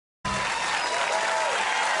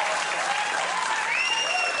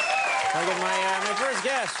I get my first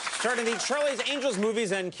guest, starting the Charlie's Angels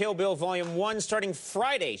movies and Kill Bill Volume 1, starting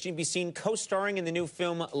Friday. She'll be seen co-starring in the new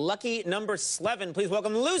film Lucky Number 11. Please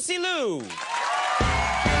welcome Lucy Liu.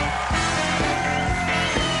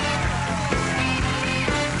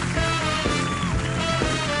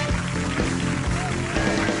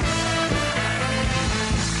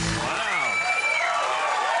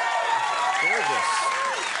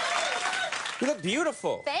 You look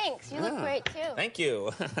beautiful. Thanks. You look great, too. Thank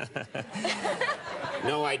you.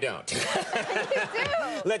 No, I don't. You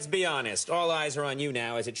do. Let's be honest. All eyes are on you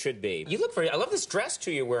now, as it should be. You look very... I love this dress,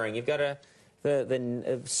 too, you're wearing. You've got a...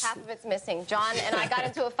 Half of it's missing. John and I got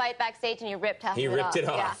into a fight backstage, and he ripped half of it off. He ripped it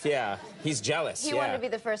off, yeah. He's jealous, He wanted to be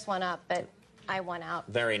the first one up, but I won out.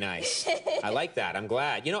 Very nice. I like that. I'm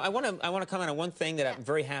glad. You know, I want to comment on one thing that I'm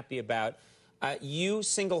very happy about. You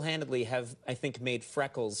single-handedly have, I think, made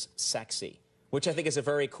freckles sexy, which I think is a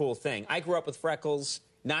very cool thing. I grew up with freckles,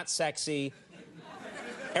 not sexy.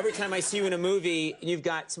 Every time I see you in a movie, you've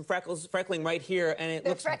got some freckling right here, and it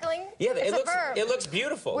looks... freckling? Yeah, it's a verb. It looks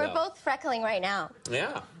beautiful. We're both freckling right now.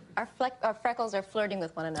 Yeah. Our freckles are flirting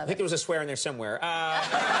with one another. I think there was a swear in there somewhere. I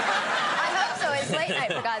hope so. It's late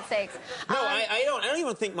night, for God's sakes. No, I don't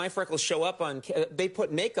even think my freckles show up on... They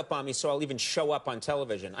put makeup on me so I'll even show up on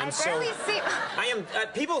television. I barely see... I am...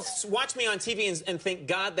 people watch me on TV and think,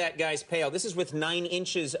 God, that guy's pale. This is with 9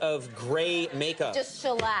 inches of gray makeup. Just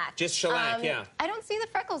shellac. Just shellac, yeah. I don't see the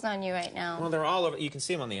freckles on you right now. Well, they're all over... You can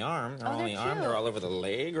see them on the arm. They're all on the arm. They're all over the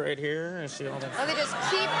leg right here. I see all that. Oh, they just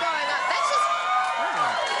keep going up. That's just...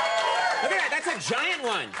 Look at that. That's a giant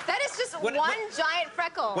one. That is just one giant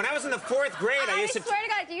freckle. When I was in the 4th grade, I used to... I swear to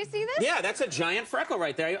God, do you see this? Yeah, that's a giant freckle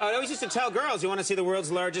right there. I always used to tell girls, you want to see the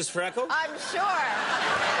world's largest freckle? I'm sure.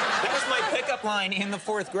 That was my pickup line in the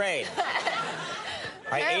 4th grade.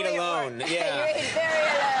 I ate alone. Yeah. You ate very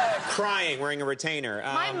alone. Crying, wearing a retainer.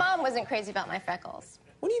 My mom wasn't crazy about my freckles.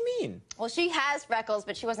 What do you mean? Well, she has freckles,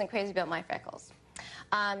 but she wasn't crazy about my freckles.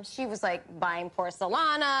 She was like buying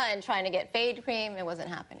porcelana and trying to get fade cream. It wasn't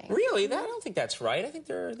happening. Really? I don't think that's right. I think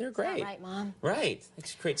they're great. Not right, Mom. Right.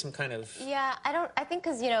 It creates some kind of... Yeah, I think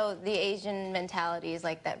because, you know, the Asian mentality is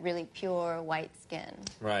like that really pure white skin.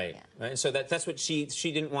 Right. Yeah. Right. So that's what she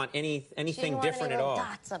didn't want anything she didn't different want any at all.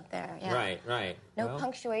 Dots up there. Yeah. Right. No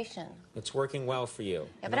punctuation. It's working well for you.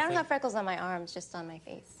 Yeah, but I don't have freckles on my arms, just on my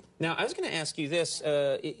face. Now, I was going to ask you this,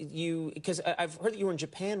 because I've heard that you were in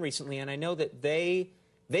Japan recently, and I know that they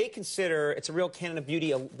consider, it's a real canon of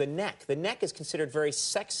beauty, the neck. The neck is considered very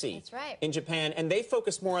sexy. That's right. In Japan, and they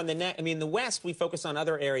focus more on the neck. I mean, in the West, we focus on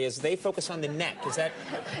other areas. They focus on the neck. Is that...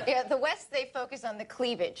 Yeah, the West, they focus on the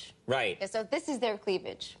cleavage. Right. Yeah, so this is their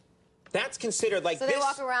cleavage. That's conconsidered like this. So they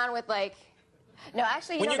walk around with, like... No,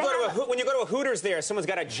 actually, when you go to a Hooters there, someone's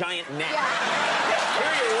got a giant neck. Yeah. Here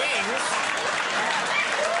are your wings.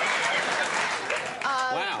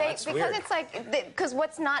 Wow, that's because weird. It's like, because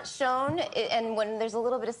what's not shown, and when there's a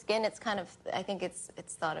little bit of skin, it's kind of, I think it's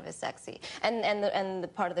thought of as sexy. And the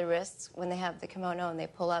part of the wrists, when they have the kimono and they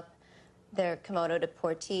pull up their kimono to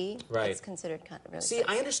pour tea, it's considered kind of really sexy.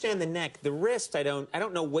 I understand the neck. The wrist, I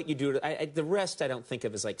don't know what you do. The wrist, I don't think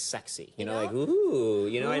of as like sexy. You know, like ooh.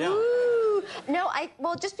 You know, I don't. No,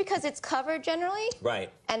 well, just because it's covered generally. Right.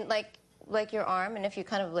 And like your arm, and if you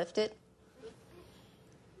kind of lift it.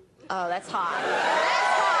 Oh, that's hot. That's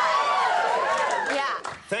hot.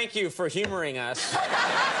 Yeah. Thank you for humoring us.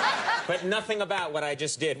 But nothing about what I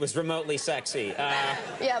just did was remotely sexy.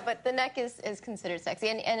 Yeah, but the neck is considered sexy.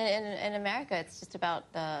 And in America, it's just about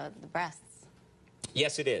the breasts.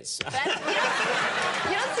 Yes, it is.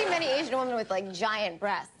 You don't see many Asian women with, like, giant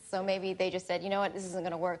breasts. So maybe they just said, you know what, this isn't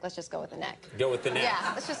going to work. Let's just go with the neck. Go with the neck.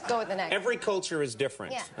 Yeah, let's just go with the neck. Every culture is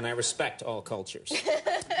different, yeah. And I respect all cultures.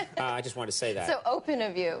 I just want to say that. So open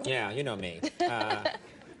of you. Yeah, you know me.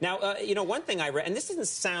 Now, you know, one thing I read, and this doesn't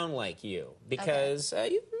sound like you, because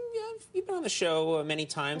you've been on the show many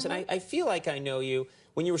times, and I feel like I know you.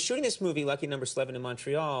 When you were shooting this movie, Lucky Number 11 in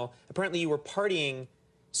Montreal, apparently you were partying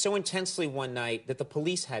so intensely one night that the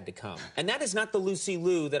police had to come. And that is not the Lucy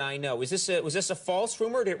Liu that I know. Was this a false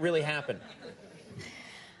rumor, or did it really happen?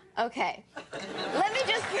 Okay. Let me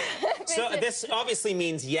just... So this obviously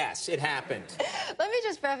means yes, it happened. Let me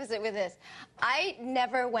just preface it with this. I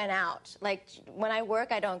never went out. Like, when I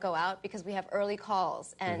work, I don't go out because we have early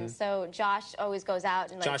calls. And so Josh always goes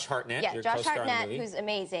out. And, like, Josh Hartnett, yeah, your Josh co-star in the Hartnett, movie. who's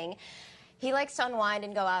amazing. He likes to unwind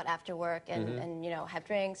and go out after work and you know, have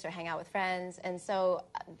drinks or hang out with friends. And so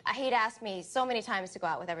he'd asked me so many times to go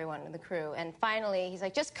out with everyone in the crew. And finally, he's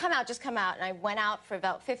like, just come out, just come out. And I went out for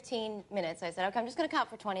about 15 minutes. I said, okay, I'm just going to come out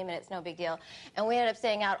for 20 minutes, no big deal. And we ended up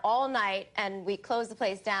staying out all night, and we closed the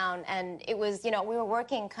place down. And it was, you know, we were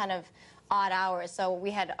working kind of odd hours. So we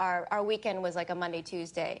had our weekend was like a Monday,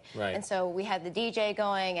 Tuesday. Right. And so we had the DJ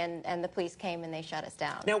going, and the police came and they shut us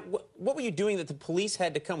down. Now, what were you doing that the police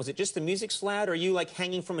had to come? Was it just the music so loud, or are you like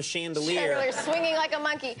hanging from a chandelier? Chandelier, swinging like a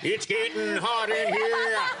monkey. It's getting hot in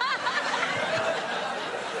here.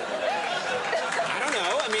 I don't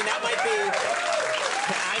know. I mean, that might be...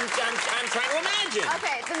 I'm trying to imagine.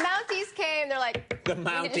 Okay, the Mounties came. They're like, The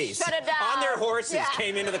Mounties. shut it down. On their horses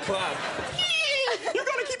came into the club. You're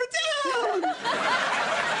going to keep it down.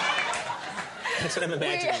 That's what I'm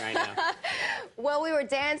imagining right now. Well, we were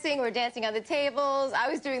dancing. We were dancing on the tables. I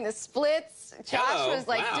was doing the splits. Josh was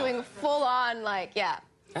like doing full on, like, yeah.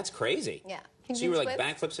 That's crazy. Yeah. So you were like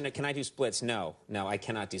backflips and can I do splits? No, I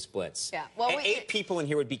cannot do splits. Yeah. Well, eight people in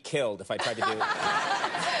here would be killed if I tried to do it.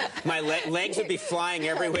 My legs would be flying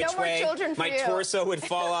every which no more way. children for My you. torso would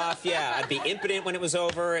fall off. Yeah, I'd be impotent when it was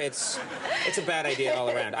over. It's a bad idea all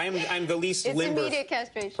around. I'm the least limber immediate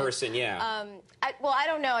castration. person. Yeah. Well, I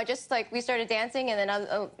don't know. I just like we started dancing, and then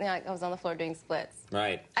I was on the floor doing splits.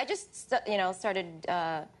 Right. I just started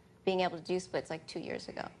being able to do splits like 2 years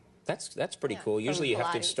ago. That's pretty cool. Usually you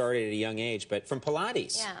have to start it at a young age, but from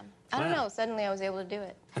Pilates. Yeah. I don't know. Suddenly I was able to do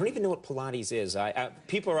it. I don't even know what Pilates is.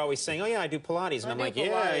 People are always saying, oh, yeah, I do Pilates. And I'm like,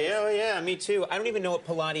 yeah, me too. I don't even know what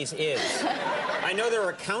Pilates is. I know there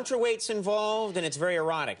are counterweights involved, and it's very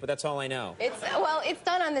erotic, but that's all I know. It's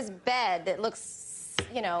done on this bed that looks,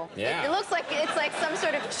 it looks like it's like some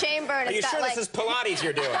sort of chamber. And Are you sure this is Pilates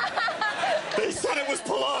you're doing? They said it was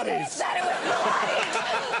Pilates. They said it was Pilates.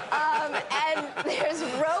 And there's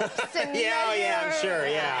ropes and Yeah, I'm sure,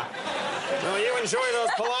 yeah. Well, you enjoy those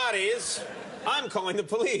Pilates. I'm calling the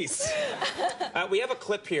police. We have a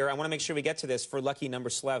clip here. I want to make sure we get to this for lucky number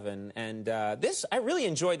 11. And I really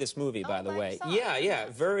enjoyed this movie, by the way. Yeah,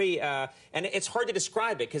 very, and it's hard to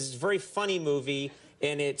describe it because it's a very funny movie.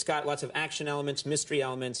 And it's got lots of action elements, mystery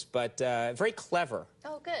elements, but very clever.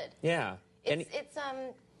 Oh, good. Yeah.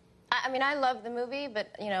 I mean, I love the movie, but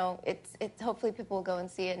it's hopefully people will go and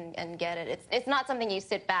see it and get it. It's not something you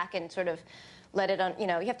sit back and sort of let it you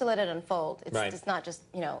have to let it unfold. It's not just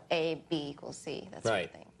A, B equals C, that sort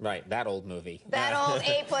of thing. Right. That old movie. That old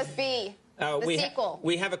A plus B. The sequel.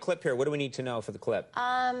 We have a clip here. What do we need to know for the clip?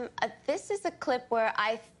 This is a clip where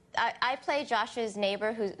I play Josh's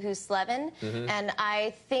neighbor who's Slevin, and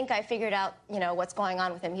I think I figured out, what's going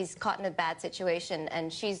on with him. He's caught in a bad situation,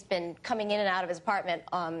 and she's been coming in and out of his apartment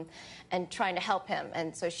and trying to help him.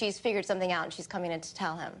 And so she's figured something out, and she's coming in to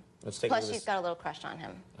tell him. Plus, she's got a little crush on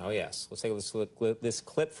him. Oh, yes. Let's take this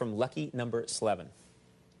clip from lucky number 11.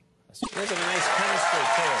 There's a nice chemistry,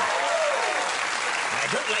 too. I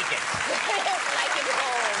don't like it.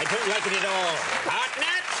 I don't like it at all. Hot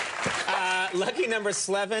Nat! Lucky number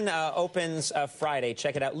 11 opens Friday.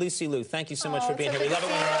 Check it out. Lucy Liu, thank you so much for being here. We love it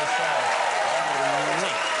when you're on the show.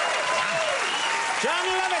 John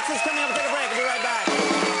Lovitz is coming up. Take a break. We'll be right back.